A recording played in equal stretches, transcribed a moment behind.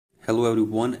Hello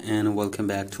everyone and welcome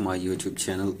back to my YouTube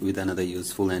channel with another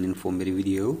useful and informative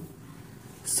video.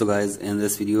 So guys, in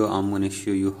this video I'm going to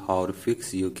show you how to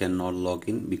fix you cannot log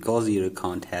in because your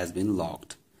account has been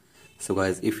locked. So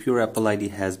guys, if your Apple ID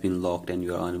has been locked and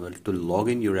you are unable to log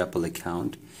in your Apple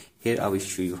account, here I will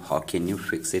show you how can you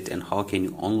fix it and how can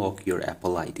you unlock your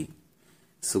Apple ID.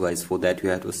 So guys, for that you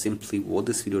have to simply watch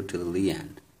this video till the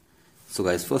end. So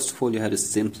guys, first of all you have to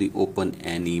simply open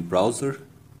any browser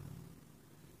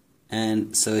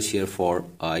and search here for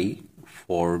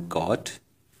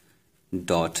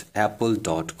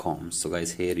iforgot.apple.com. so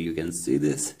guys, here you can see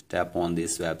this. Tap on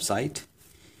this website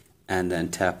and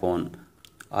then tap on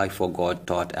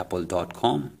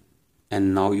iforgot.apple.com,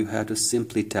 and now you have to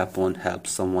simply tap on help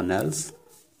someone else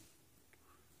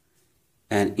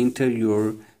and enter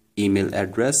your email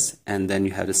address, and then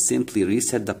you have to simply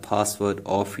reset the password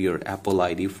of your Apple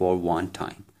ID for one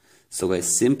time. So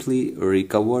guys, simply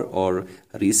recover or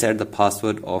reset the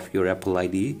password of your Apple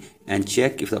ID and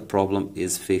check if the problem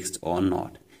is fixed or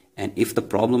not. And if the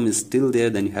problem is still there,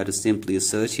 then you have to simply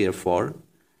search here for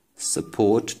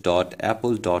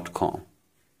support.apple.com.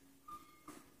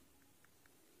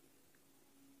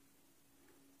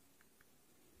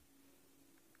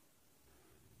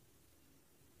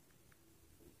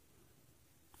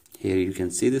 Here you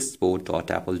can see this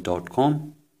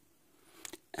support.apple.com,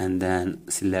 and then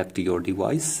select your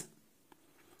device,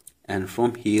 and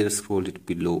from here scroll it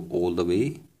below all the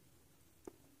way,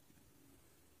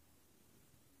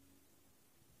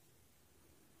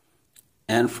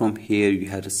 and from here you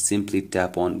have to simply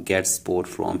tap on get support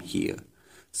from here.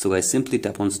 So guys, simply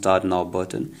tap on start now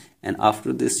button, and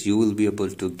after this you will be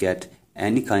able to get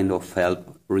any kind of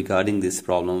help regarding this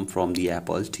problem from the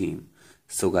Apple team.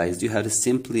 So guys, you have to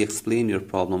simply explain your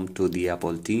problem to the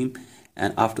Apple team,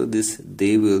 and after this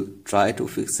they will try to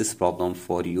fix this problem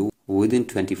for you within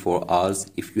 24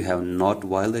 hours if you have not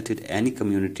violated any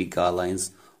community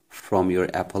guidelines from your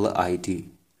Apple ID.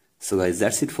 So guys,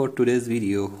 that's it for today's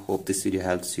video. Hope this video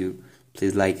helps you.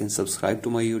 Please like and subscribe to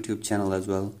my YouTube channel as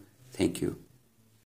well. Thank you.